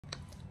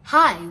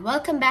Hi,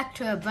 welcome back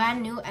to a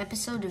brand new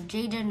episode of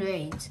Jaden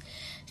Reads.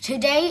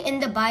 Today in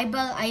the Bible,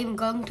 I am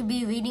going to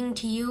be reading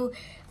to you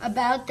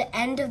about the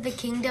end of the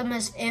kingdom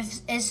of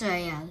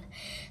Israel.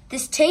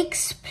 This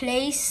takes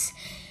place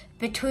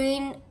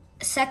between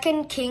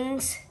 2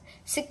 Kings.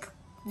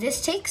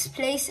 This takes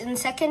place in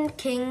 2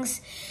 Kings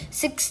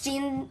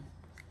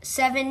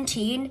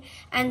 16:17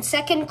 and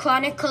 2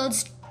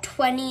 Chronicles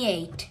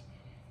 28.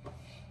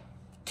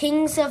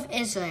 Kings of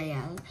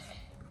Israel.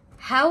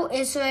 How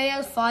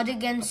Israel fought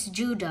against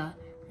Judah.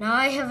 Now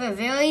I have a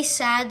very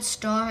sad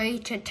story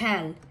to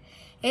tell.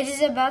 It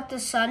is about the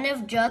son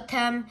of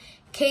Jotham,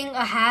 King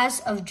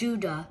Ahaz of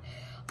Judah.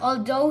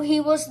 Although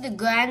he was the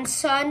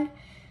grandson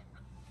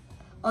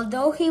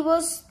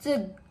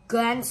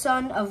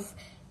of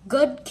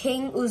good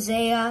King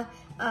Uzziah,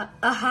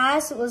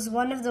 Ahaz was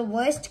one of the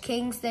worst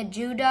kings that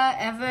Judah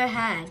ever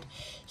had.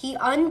 He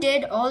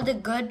undid all the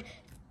good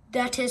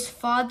that his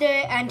father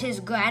and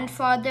his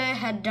grandfather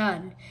had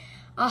done.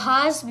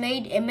 Ahaz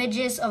made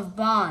images of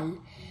Baal.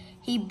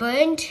 He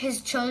burned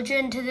his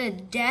children to the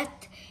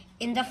death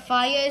in the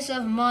fires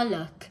of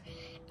Moloch,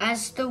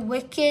 as the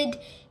wicked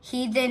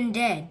heathen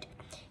did.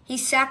 He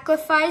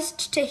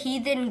sacrificed to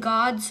heathen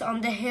gods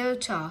on the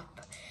hilltop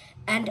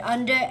and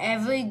under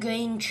every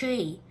green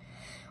tree.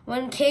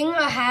 When King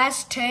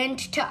Ahaz turned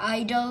to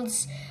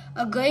idols,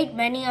 a great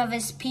many of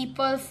his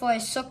people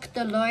forsook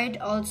the Lord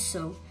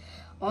also.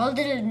 All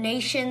the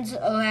nations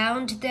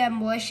around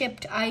them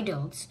worshipped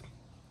idols.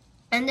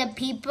 And the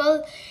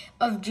people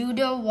of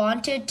Judah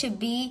wanted to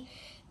be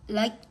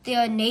like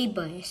their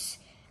neighbors.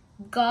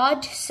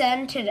 God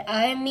sent an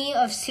army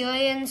of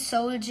Syrian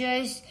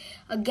soldiers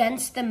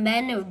against the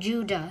men of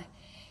Judah.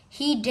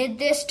 He did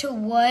this to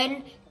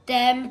warn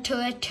them to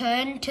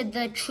return to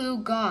the true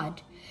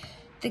God.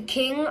 The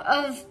king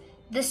of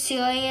the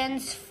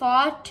Syrians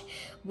fought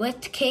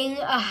with King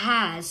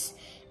Ahaz,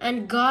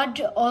 and God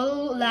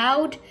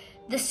allowed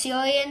the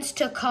Syrians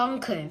to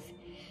conquer.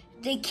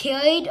 They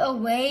carried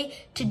away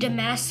to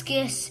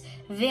Damascus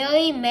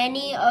very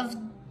many of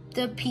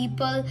the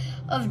people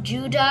of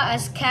Judah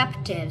as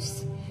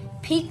captives.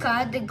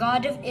 Pekah, the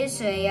god of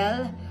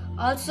Israel,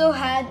 also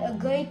had a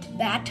great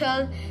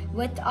battle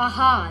with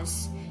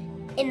Ahaz.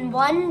 In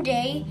one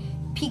day,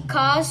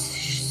 Pekah's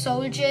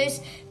soldiers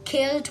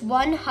killed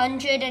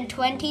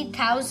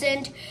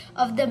 120,000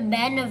 of the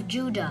men of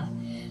Judah.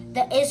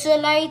 The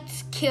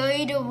Israelites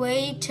carried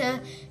away to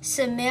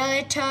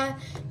Samaria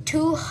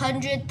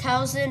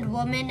 200,000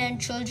 women and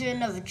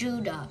children of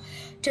Judah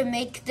to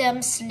make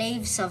them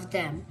slaves of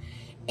them.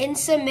 In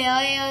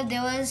Samaria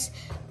there was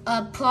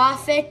a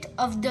prophet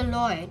of the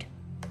Lord.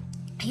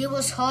 He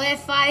was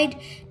horrified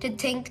to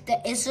think the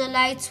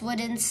Israelites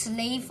would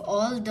enslave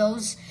all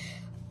those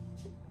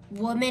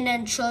women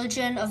and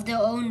children of their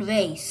own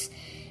race.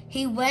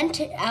 He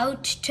went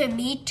out to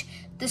meet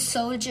the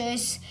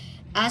soldiers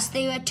as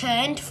they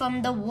returned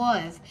from the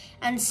war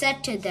and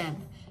said to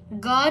them,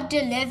 God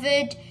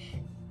delivered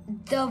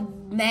the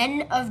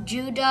men of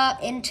Judah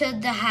into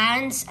the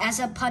hands as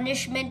a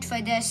punishment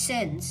for their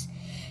sins.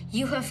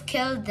 You have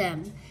killed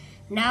them.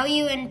 Now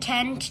you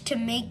intend to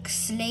make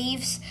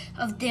slaves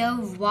of their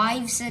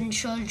wives and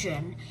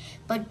children.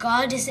 But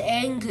God is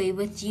angry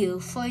with you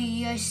for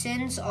your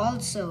sins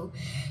also.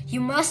 You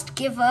must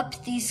give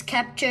up these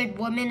captured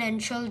women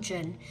and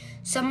children.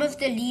 Some of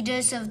the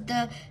leaders of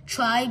the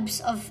tribes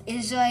of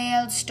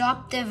Israel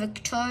stopped the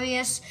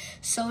victorious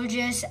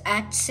soldiers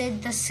at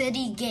the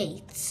city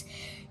gates.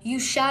 You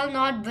shall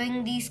not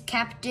bring these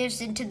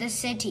captives into the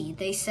city,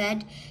 they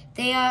said.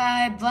 They are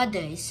our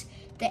brothers.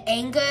 The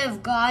anger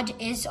of God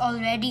is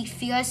already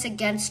fierce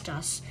against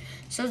us.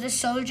 So the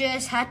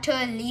soldiers had to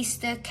release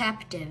their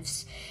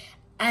captives,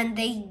 and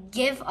they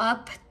give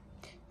up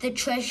the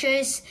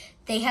treasures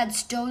they had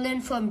stolen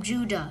from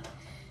Judah.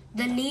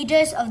 The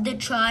leaders of the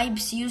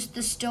tribes used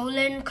the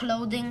stolen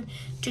clothing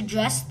to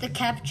dress the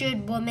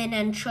captured women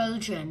and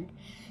children.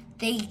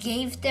 They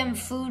gave them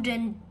food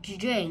and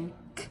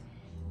drink.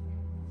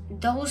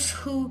 Those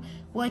who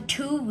were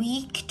too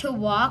weak to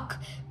walk,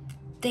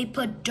 they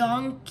put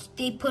on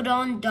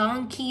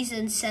donkeys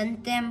and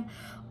sent them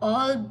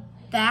all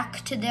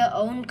back to their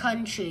own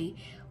country.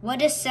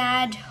 What a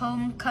sad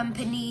home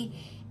company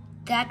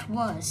that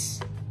was.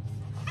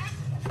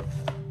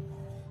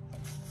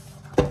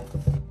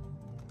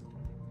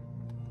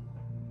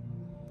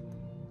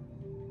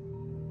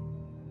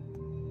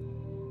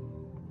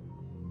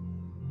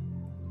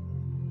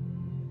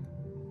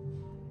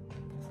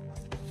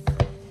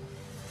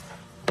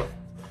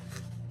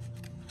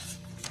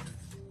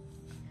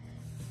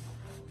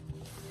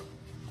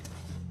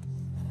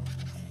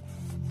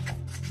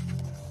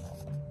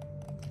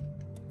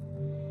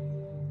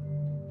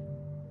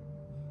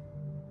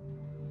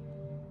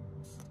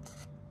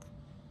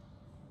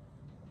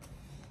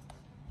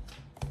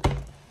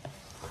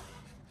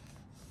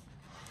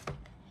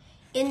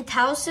 In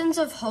thousands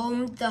of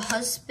homes, the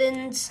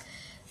husband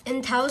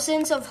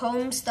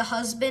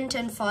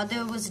and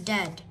father was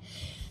dead.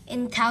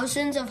 In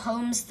thousands of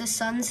homes, the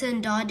sons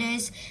and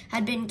daughters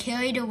had been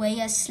carried away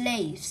as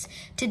slaves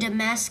to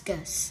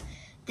Damascus.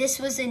 This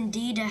was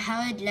indeed a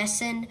hard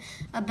lesson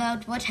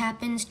about what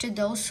happens to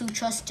those who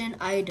trust in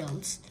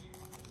idols.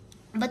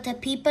 But the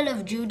people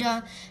of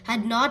Judah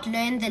had not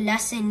learned the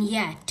lesson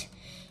yet.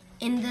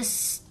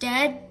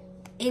 Instead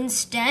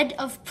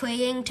of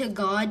praying to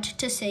God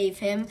to save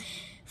him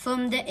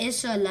from the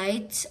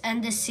Israelites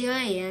and the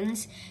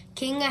Syrians,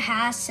 King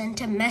Ahaz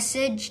sent a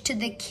message to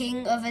the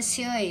king of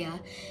Assyria,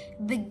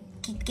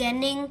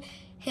 begging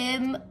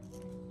him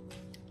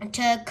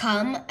to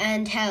come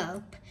and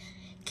help.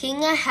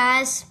 King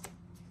Ahaz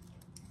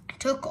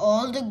took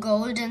all the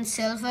gold and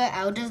silver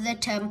out of the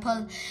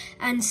temple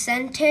and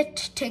sent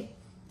it to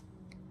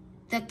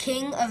the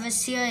king of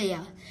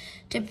Assyria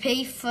to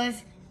pay for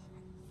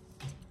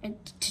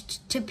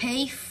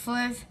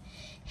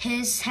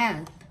his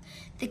help.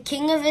 The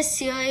king of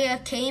Assyria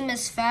came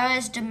as far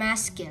as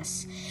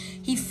Damascus.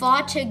 He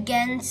fought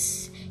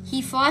against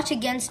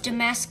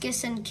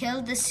Damascus and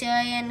killed the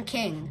Syrian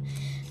king.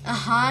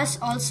 Ahaz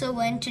also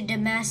went to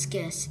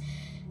Damascus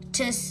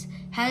to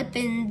help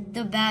in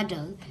the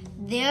battle.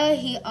 There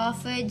he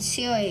offered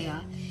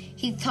Syria.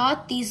 He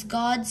thought these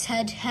gods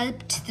had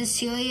helped the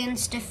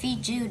Syrians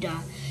defeat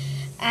Judah,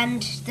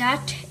 and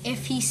that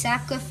if he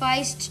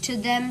sacrificed to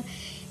them,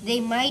 they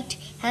might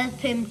help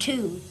him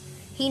too.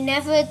 He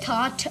never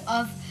thought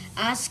of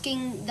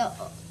asking the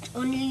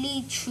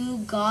only true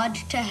God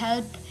to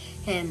help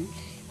him.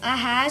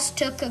 Ahaz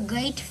took a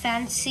great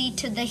fancy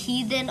to the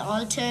heathen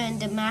altar in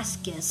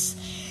Damascus.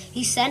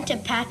 He sent a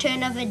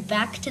pattern of it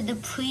back to the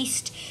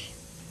priest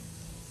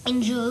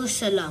in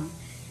Jerusalem.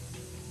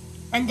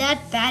 And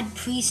that bad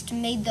priest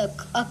made a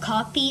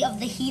copy of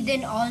the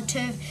heathen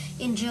altar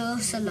in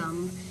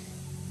Jerusalem,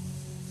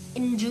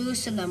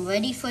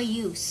 ready for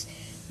use.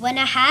 When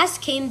Ahaz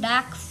came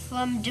back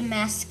from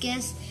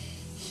Damascus,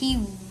 he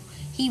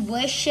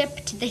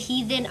worshipped the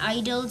heathen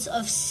idols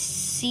of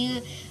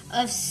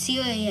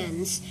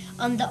Syrians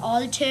on the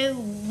altar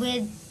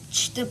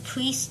which the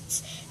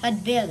priests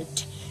had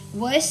built.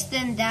 Worse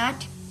than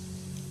that,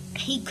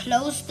 he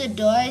closed the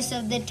doors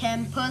of the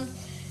temple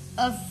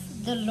of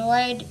the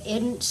Lord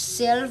in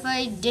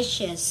silver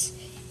dishes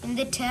in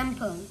the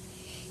temple.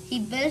 He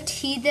built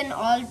heathen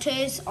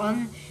altars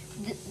on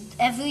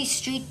every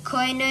street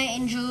corner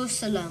in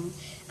Jerusalem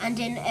and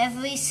in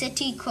every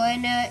city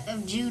corner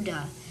of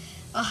Judah.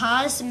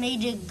 Ahaz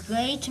made a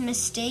great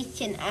mistake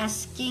in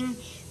asking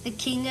the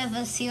king of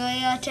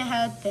Assyria to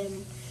help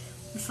him,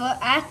 for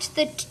at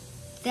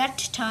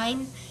that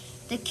time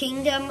the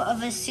kingdom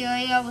of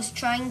Assyria was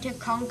trying to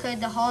conquer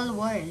the whole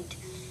world.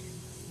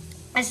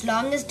 As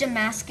long as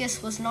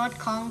Damascus was not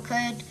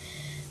conquered,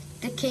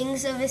 the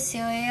kings of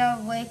Assyria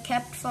were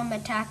kept from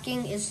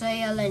attacking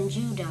Israel and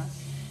Judah.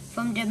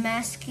 From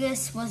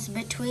Damascus was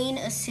between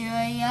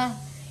Assyria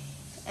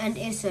and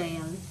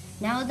Israel.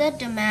 Now that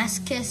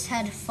Damascus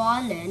had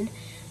fallen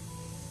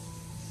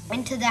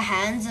into the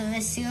hands of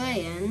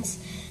Assyrians,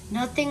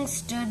 nothing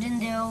stood in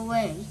their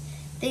way.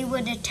 They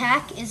would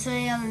attack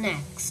Israel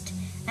next,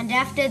 and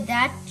after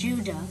that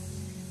Judah,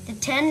 the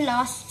 10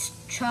 lost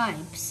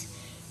tribes.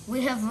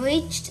 We have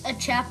reached a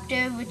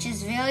chapter which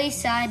is very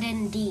sad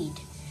indeed.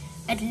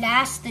 At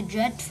last the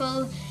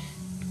dreadful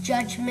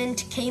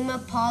judgment came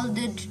upon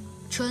the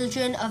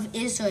children of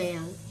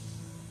Israel.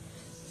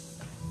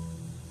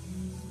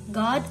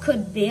 God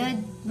could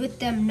bear with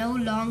them no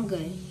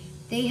longer.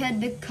 They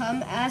had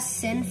become as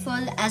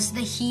sinful as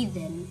the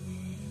heathen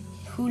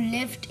who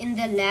lived in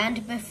the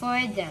land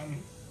before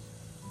them,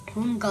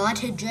 whom God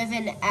had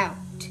driven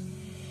out.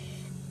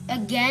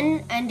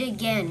 Again and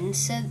again,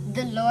 so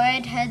the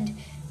Lord had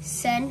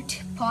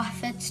sent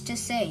prophets to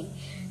say,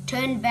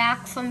 "Turn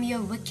back from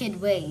your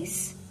wicked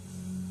ways.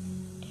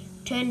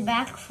 Turn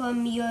back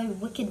from your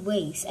wicked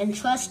ways and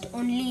trust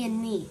only in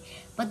me."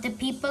 But the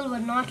people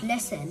would not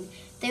listen.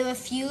 They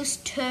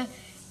refused to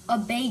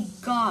obey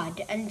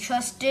God and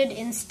trusted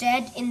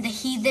instead in the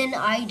heathen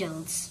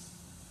idols.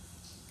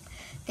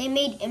 They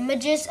made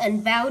images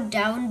and bowed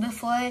down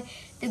before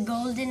the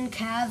golden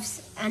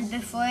calves and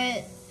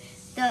before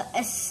the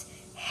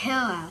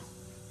Asherah.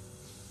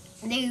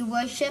 They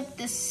worshipped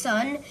the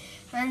sun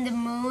and the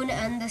moon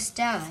and the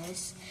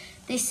stars.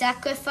 They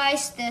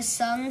sacrificed their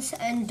sons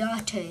and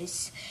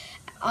daughters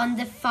on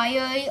the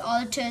fiery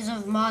altars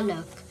of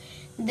Moloch.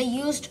 They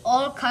used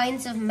all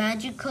kinds of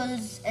magical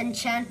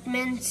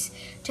enchantments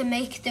to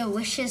make their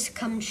wishes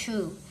come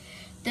true.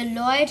 The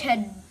Lord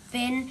had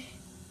been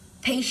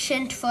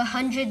patient for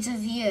hundreds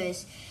of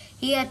years.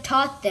 He had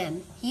taught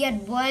them, he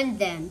had warned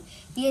them,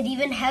 he had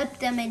even helped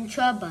them in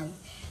trouble.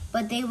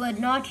 But they would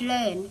not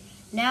learn.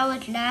 Now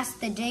at last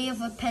the day of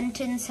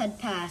repentance had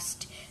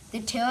passed. The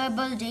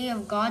terrible day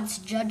of God's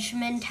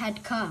judgment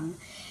had come.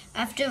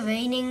 After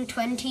reigning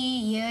 20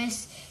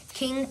 years,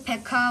 King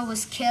Pekah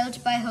was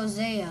killed by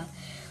Hosea,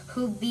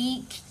 who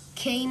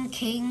became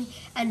king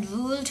and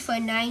ruled for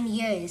 9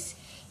 years.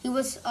 He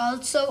was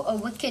also a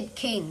wicked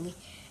king.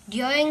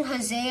 During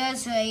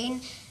Hosea's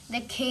reign,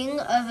 the king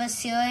of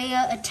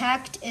Assyria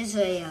attacked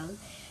Israel.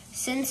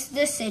 Since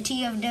the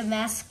city of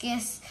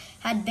Damascus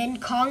had been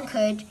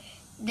conquered,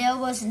 there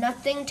was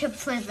nothing to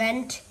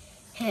prevent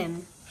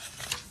him.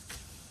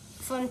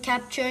 from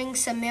capturing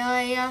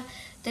Samaria,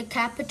 the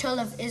capital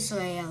of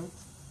Israel.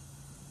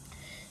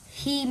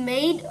 He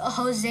made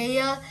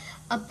Hosea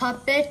a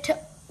puppet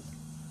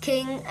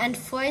king and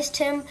forced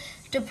him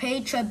to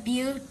pay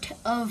tribute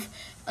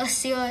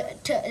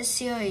to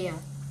Assyria.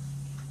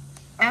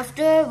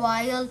 After a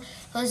while,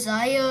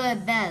 Hosea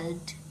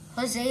rebelled.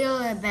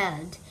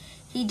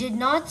 He did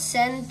not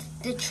send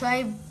the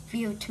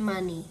tribute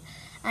money,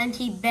 and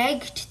he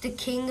begged the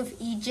king of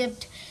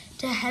Egypt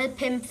to help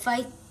him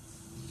fight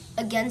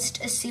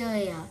against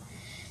Assyria.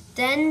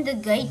 Then the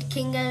great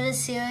king of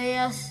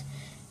Assyria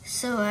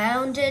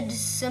surrounded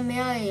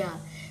Samaria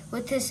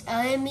with his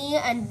army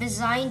and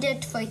besieged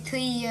it for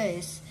 3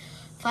 years.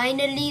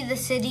 Finally, the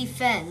city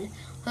fell.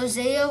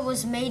 Hosea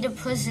was made a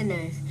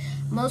prisoner.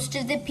 Most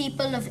of the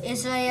people of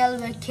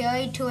Israel were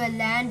carried to a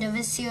land of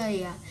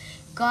Assyria.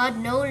 God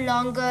no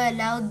longer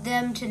allowed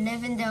them to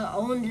live in their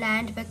own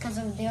land because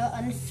of their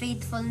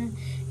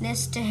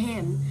unfaithfulness to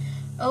him.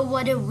 Oh,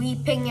 what a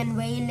weeping and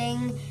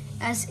wailing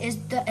as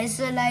the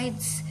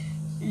Israelites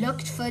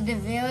looked for the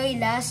very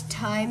last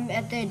time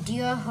at their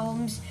dear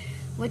homes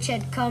which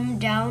had come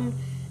down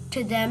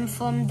to them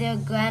from their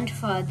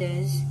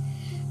grandfathers.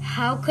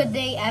 How could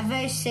they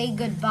ever say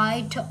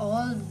goodbye to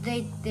all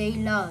that they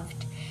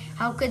loved?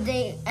 How could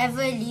they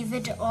ever leave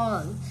it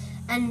all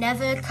and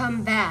never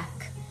come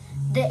back?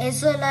 The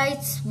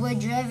Israelites were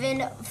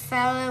driven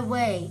far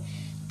away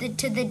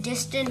to the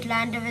distant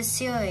land of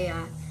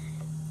Assyria.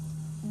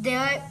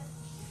 There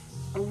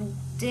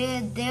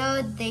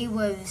they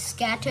were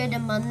scattered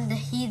among the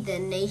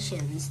heathen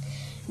nations.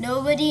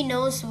 Nobody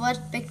knows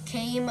what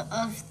became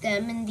of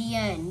them in the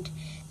end.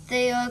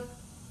 They are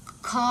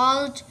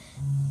called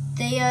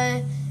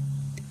the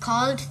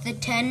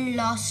 10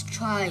 lost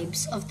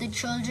tribes of the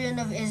children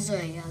of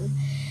Israel.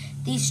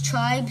 These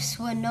tribes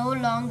were no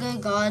longer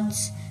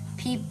God's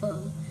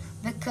people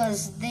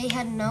because they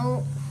had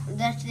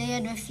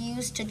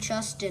refused to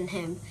trust in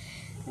him.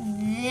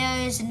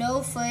 There is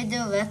no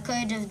further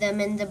record of them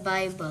in the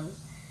Bible.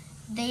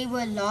 They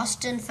were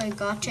lost and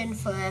forgotten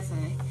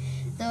forever.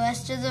 The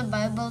rest of the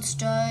Bible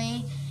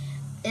story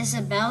is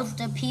about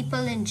the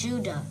people in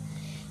Judah.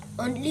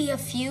 Only a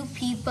few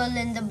people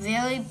in the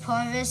very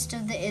poorest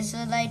of the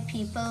Israelite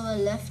people were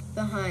left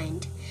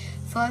behind.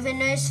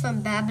 Foreigners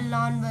from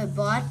Babylon were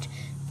brought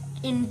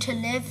in to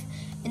live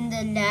in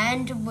the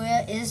land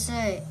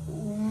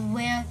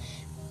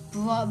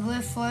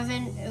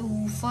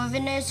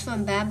foreigners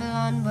from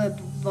Babylon were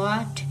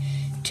brought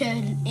to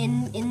live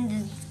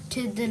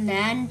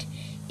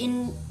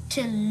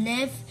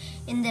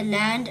in the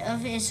land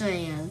of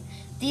Israel.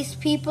 These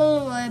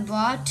people were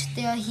brought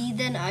their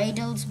heathen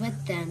idols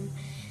with them.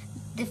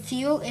 The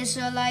few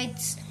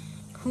Israelites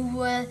who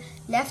were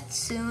left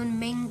soon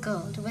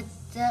mingled with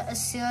the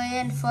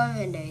Assyrian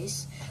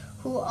foreigners,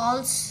 who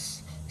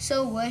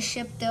also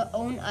worshipped their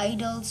own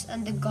idols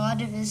and the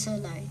God of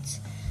Israelites.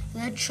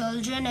 Their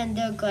children and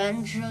their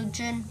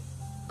grandchildren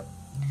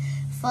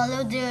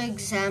followed their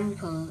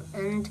example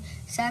and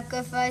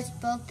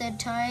sacrificed both their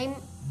time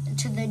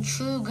to the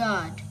true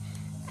God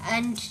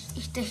and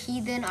the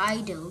heathen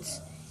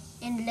idols.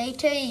 In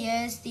later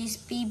years, these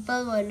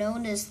people were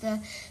known as the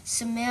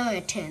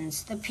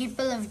Samaritans. The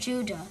people of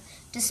Judah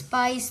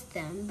despised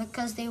them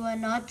because they were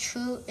not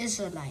true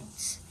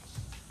Israelites.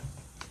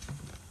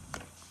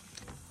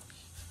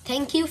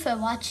 Thank you for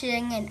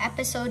watching an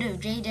episode of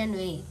Jaden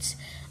Reads.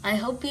 I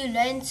hope you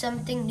learned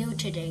something new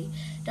today.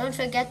 Don't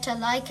forget to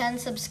like and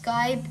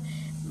subscribe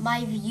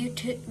my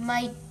YouTube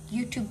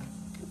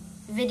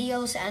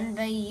videos and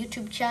my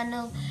YouTube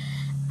channel.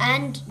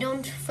 And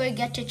don't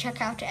forget to check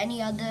out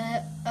any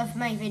other of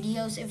my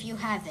videos if you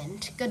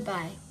haven't.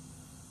 Goodbye.